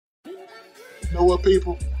You know what,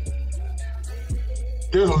 people?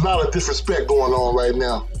 There's a lot of disrespect going on right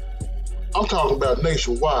now. I'm talking about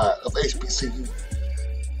nationwide of HBCU.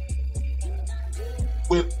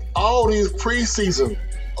 With all these preseason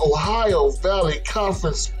Ohio Valley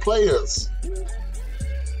Conference players,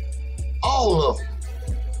 all of them,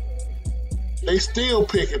 they still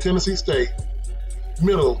picking Tennessee State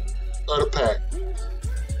middle of the pack.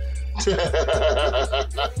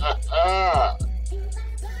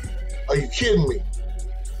 Are you kidding me?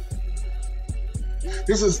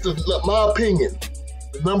 This is, my opinion,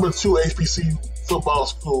 the number 2 HBCU football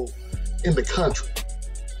school in the country.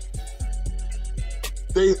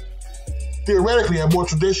 They theoretically have more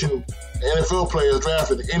tradition and NFL players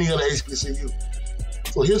drafted than any other HBCU.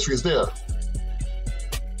 So history is there.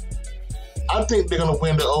 I think they're going to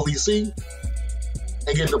win the OVC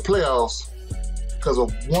and get the playoffs because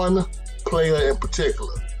of one player in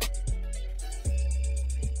particular.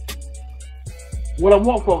 What I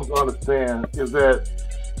want folks to understand is that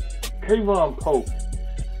Kayvon Pope,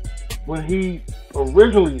 when he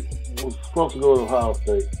originally was supposed to go to Ohio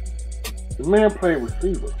State, the man played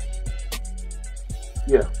receiver.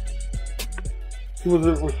 Yeah. He was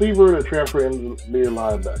a receiver that transferred into be a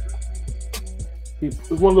linebacker. He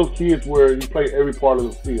was one of those kids where you play every part of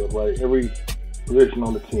the field, right? Every position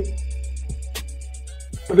on the team.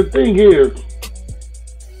 But the thing is,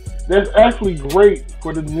 that's actually great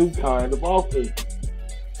for the new kind of offense.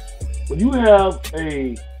 When you have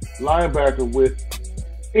a linebacker with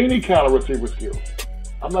any kind of receiver skills,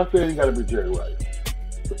 I'm not saying you got to be Jerry Rice,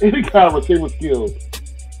 but any kind of receiver skills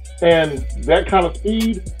and that kind of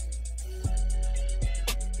speed,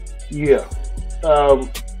 yeah,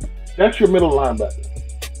 that's your middle linebacker.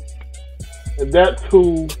 And that's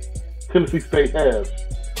who Tennessee State has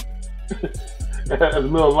as a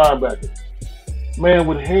middle linebacker. Man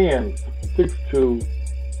with hands, 6'2",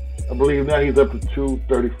 I believe now he's up to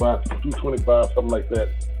 235, 225, something like that.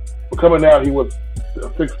 But coming out, he was a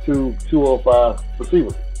 6'2", 205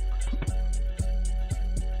 receiver.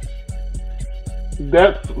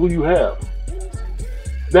 That's who you have.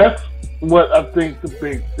 That's what I think the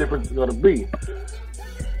big difference is going to be.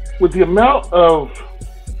 With the amount of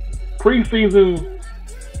preseason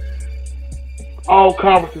all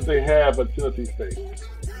conferences they have at Tennessee State,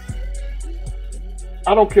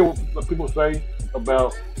 I don't care what people say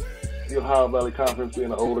about the Ohio Valley Conference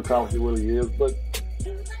being an older conference, it really is, but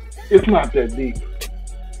it's not that deep.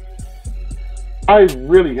 I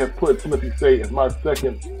really have put Tennessee State as my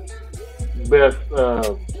second best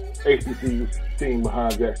HBCU team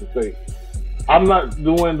behind Jackson State. I'm not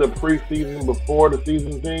doing the preseason before the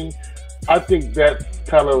season thing. I think that's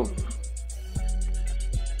kind of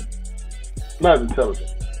not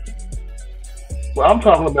intelligent. What I'm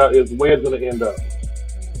talking about is where it's going to end up.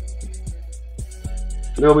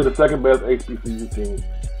 They'll be the second best HBCU team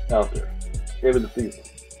out there end of the season.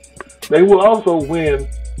 They will also win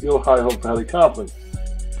the Ohio Valley Conference.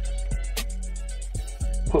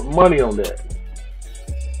 Put money on that.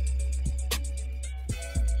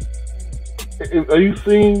 Are you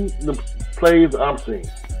seeing the plays I'm seeing?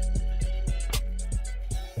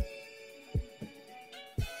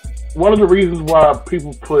 One of the reasons why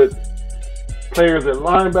people put players at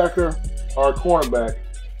linebacker or cornerback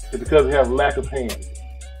is because they have lack of hands.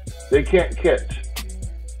 They can't catch.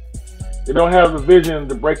 They don't have the vision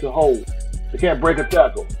to break the hole. They can't break a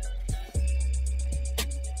tackle.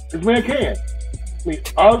 This man can. I mean,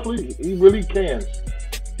 honestly, he really can.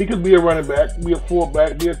 He could be a running back, be a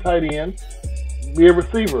fullback, be a tight end, be a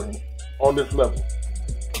receiver on this level.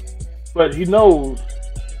 But he knows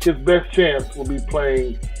his best chance will be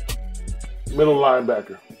playing middle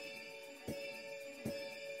linebacker.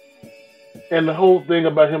 And the whole thing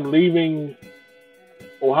about him leaving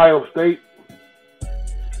Ohio State,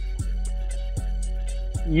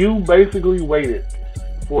 you basically waited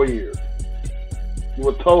 4 years. You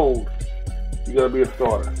were told you're going to be a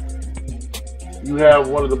starter. You have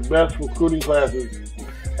one of the best recruiting classes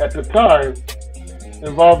at the time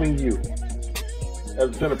involving you as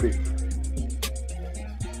a centerpiece.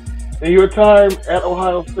 In your time at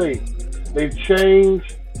Ohio State, they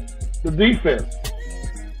changed the defense.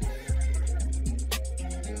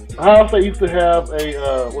 Ohio State used to have a,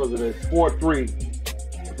 a 4-3,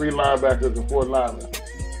 3 linebackers and 4 linemen.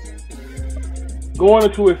 Going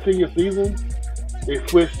into his senior season, they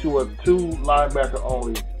switched to a 2 linebacker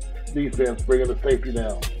only defense, bringing the safety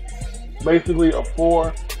down. Basically a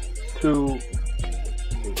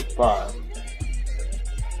 4-2-5,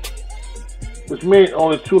 which means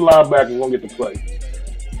only 2 linebackers won't get to play.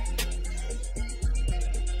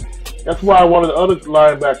 That's why one of the other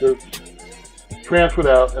linebackers transferred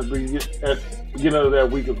out at the beginning of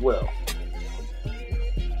that week as well.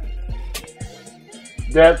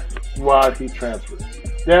 That's why he transferred.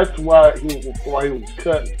 That's why he was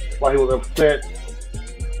cut, why he was upset.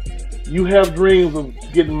 You have dreams of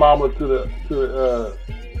getting mama out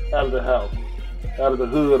of the house, out of the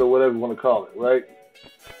hood, or whatever you want to call it, right?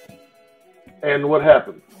 And what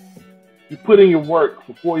happens? You put in your work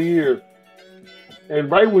for 4 years,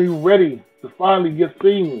 and right when you're ready to finally get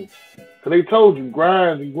seen, because they told you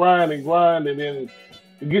grind and grind and grind, and then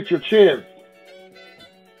you get your chance.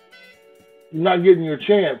 You're not getting your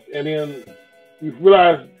chance, and then you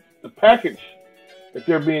realize the package that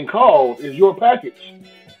they're being called is your package.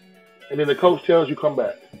 And then the coach tells you come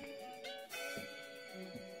back.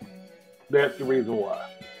 That's the reason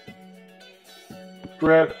why.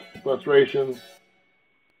 Stress, frustration,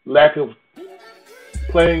 lack of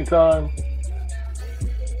playing time.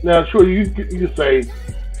 Now, sure, you could say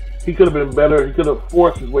he could have been better. He could have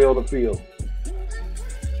forced his way on the field.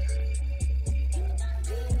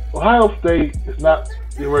 Ohio State is not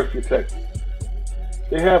the University of Texas.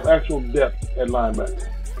 They have actual depth at linebacker.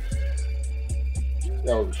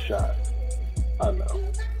 That was a shot. I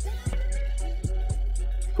know.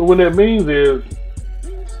 So what that means is,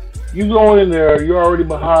 you go in there, you're already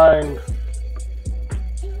behind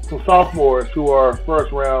some sophomores who are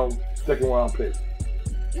first round, second round picks.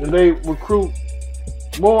 And they recruit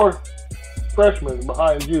more freshmen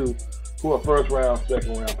behind you who are first round,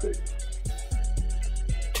 second round picks.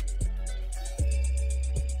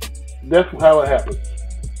 That's how it happens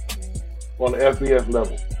on the FBS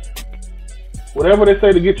level. Whatever they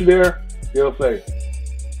say to get you there, they'll say.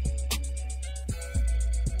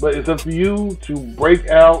 But it's up to you to break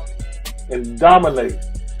out and dominate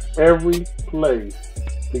every play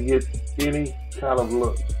to get any kind of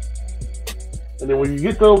looks. And then when you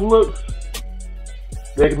get those looks,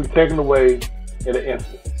 they can be taken away in an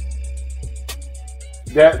instant.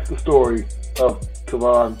 That's the story of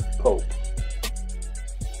Kevon Pope.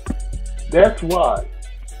 That's why,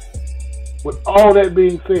 with all that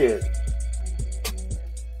being said,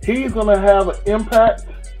 he's going to have an impact.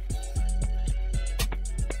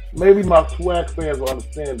 Maybe my SWAC fans will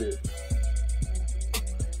understand this.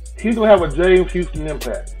 He's going to have a James Houston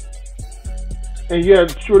impact. And yeah,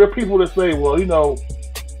 sure, there are people that say, well, you know,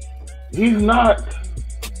 he's not,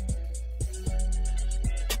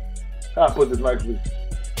 how I put this nicely,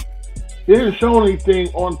 he didn't show anything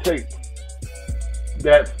on tape.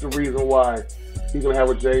 That's the reason why he's going to have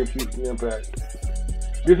a James Houston impact.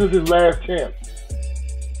 This is his last chance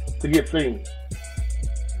to get seen.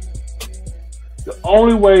 The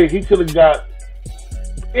only way he could have got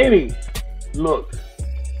any look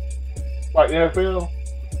like NFL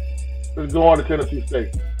is going to Tennessee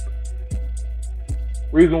State.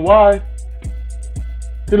 Reason why?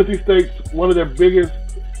 Tennessee State's one of their biggest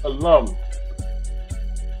alums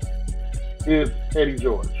is Eddie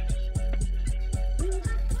George.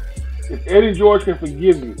 If Eddie George can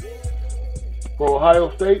forgive you for Ohio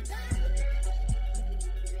State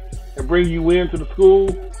and bring you into the school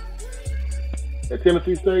at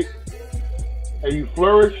Tennessee State and you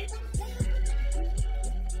flourish,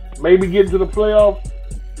 maybe get into the playoffs,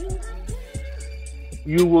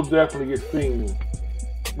 you will definitely get seen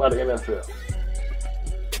by the NFL.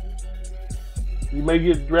 You may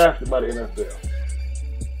get drafted by the NFL,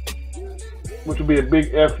 which would be a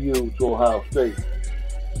big FU to Ohio State.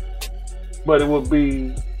 But it would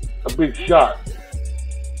be a big shot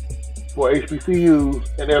for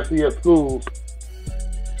HBCUs and FCS schools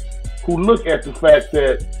who look at the fact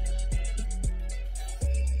that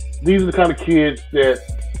these are the kind of kids that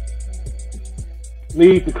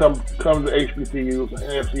need to come to HBCUs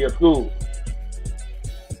and FCS schools.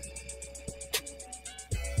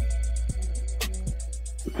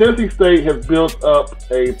 Tennessee State has built up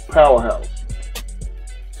a powerhouse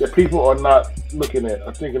that people are not looking at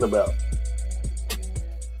or thinking about.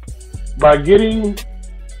 By getting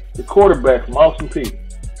the quarterback from Austin Peay,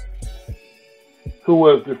 who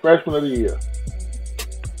was the freshman of the year,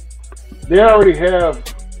 they already have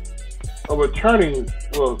a returning,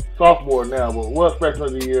 well, sophomore now, but was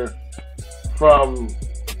freshman of the year from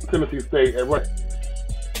Tennessee State at right.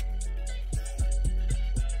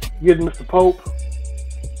 Getting Mr. Pope,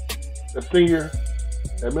 a senior,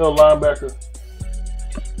 a middle linebacker,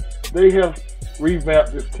 they have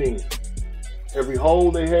revamped this team. Every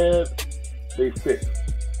hole they had, they fixed.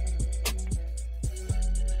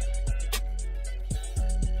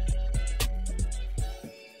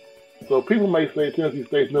 So people may say Tennessee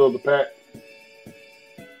State's middle of the pack.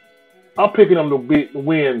 I'm picking them to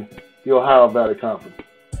win the Ohio Valley Conference.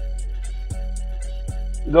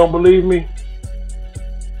 You don't believe me?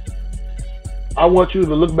 I want you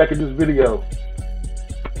to look back at this video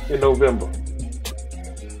in November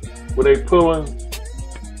where they pulling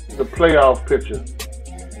the playoff picture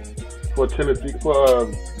for Tennessee for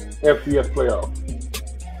FCS playoffs.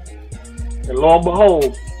 And lo and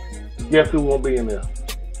behold, guess who won't be in there?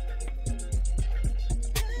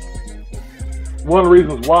 One of the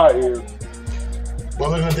reasons why is,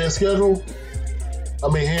 well, looking at their schedule,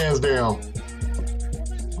 I mean, hands down,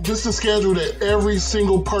 this is a schedule that every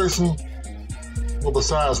single person, well,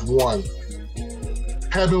 besides one,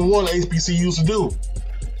 having one HBCU used to do.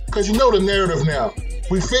 Because you know the narrative now.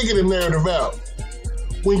 We figured the narrative out.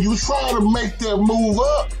 When you try to make that move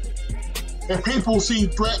up, and people see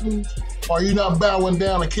threatened, or you're not bowing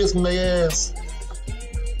down and kissing their ass,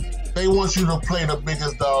 they want you to play the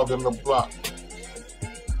biggest dog in the block.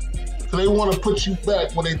 So they want to put you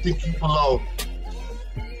back where they think you belong.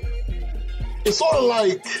 It's sort of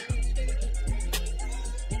like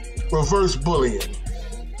reverse bullying.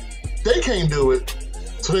 They can't do it,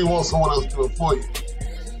 so they want someone else to do it for you.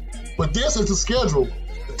 But this is the schedule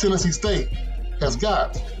that Tennessee State has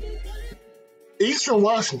got. Eastern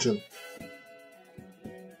Washington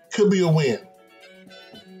could be a win.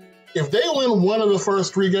 If they win one of the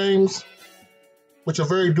first 3 games, which are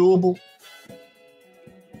very doable,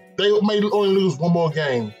 they may only lose one more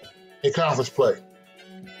game in conference play.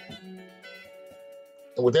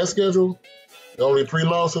 And with that schedule, only 3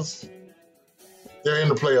 losses, they're in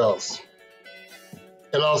the playoffs.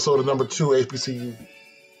 And also the number 2 HBCU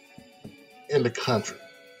in the country.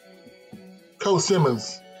 Coach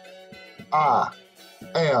Simmons, I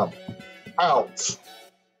am out.